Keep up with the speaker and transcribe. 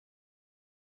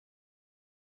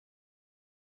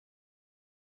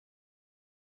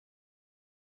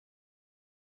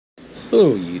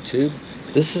Hello YouTube.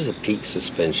 This is a peak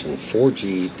suspension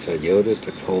 4G Toyota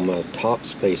Tacoma top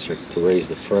spacer to raise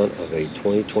the front of a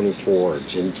 2024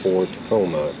 Gen 4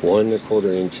 Tacoma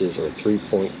 1¼ inches or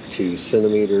 3.2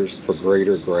 centimeters for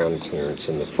greater ground clearance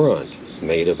in the front.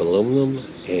 Made of aluminum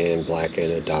and black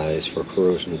anodized for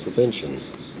corrosion prevention.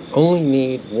 Only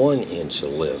need 1 inch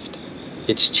of lift.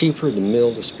 It's cheaper to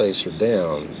mill the spacer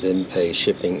down than pay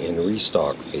shipping and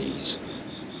restock fees.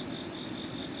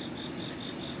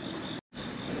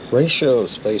 Ratio of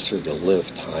spacer to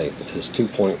lift height is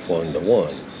 2.1 to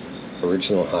 1.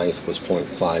 Original height was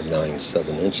 0.597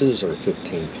 inches or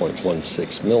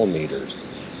 15.16 millimeters.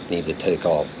 Need to take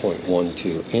off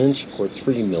 0.12 inch or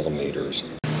 3 millimeters.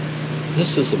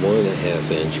 This is a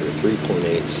 1.5 inch or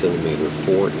 3.8 centimeter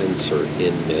 4-insert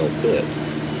end mill bit.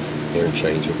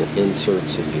 Interchangeable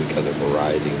inserts, and you can cut a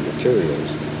variety of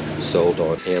materials. Sold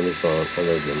on Amazon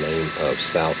under the name of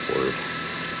Southward.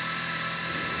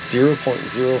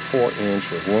 0.04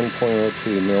 inch or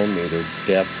 1.02 millimeter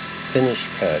depth finish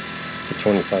cut to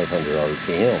 2500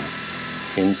 RPM.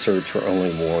 Inserts are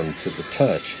only worn to the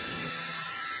touch.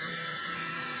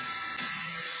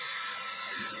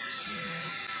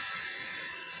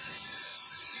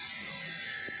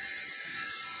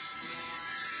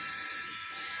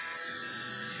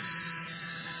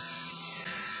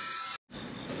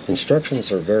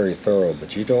 Instructions are very thorough,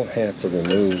 but you don't have to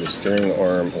remove the steering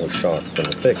arm or shock from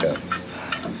the pickup.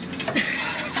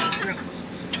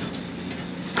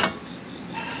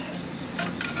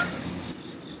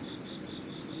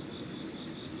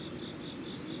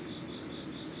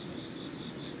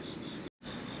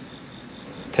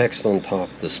 Text on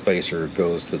top of the spacer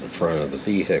goes to the front of the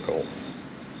vehicle.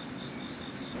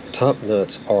 Top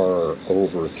nuts are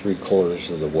over 3/4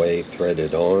 of the way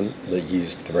threaded on, but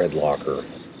use thread locker.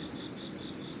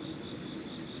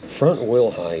 Front wheel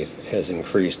height has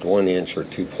increased 1 inch or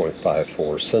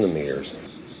 2.54 centimeters.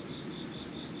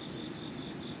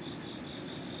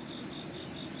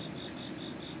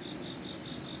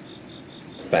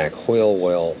 Back wheel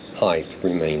well height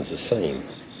remains the same.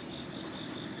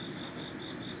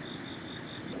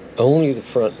 Only the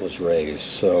front was raised,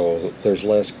 so there's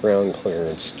less ground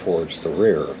clearance towards the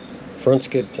rear. Front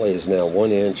skid plate is now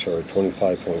 1 inch or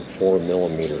 25.4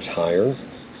 millimeters higher.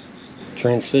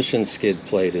 Transmission skid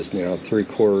plate is now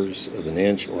 3/4 of an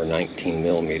inch or 19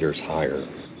 millimeters higher.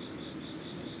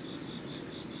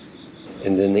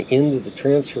 And then the end of the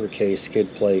transfer case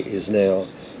skid plate is now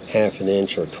 1/2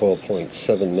 inch or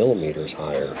 12.7 millimeters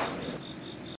higher.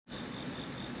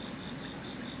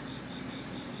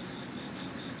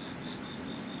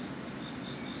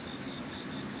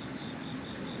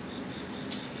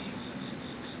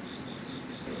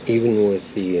 Even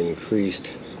with the increased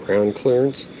ground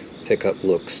clearance, pickup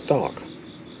looks stock.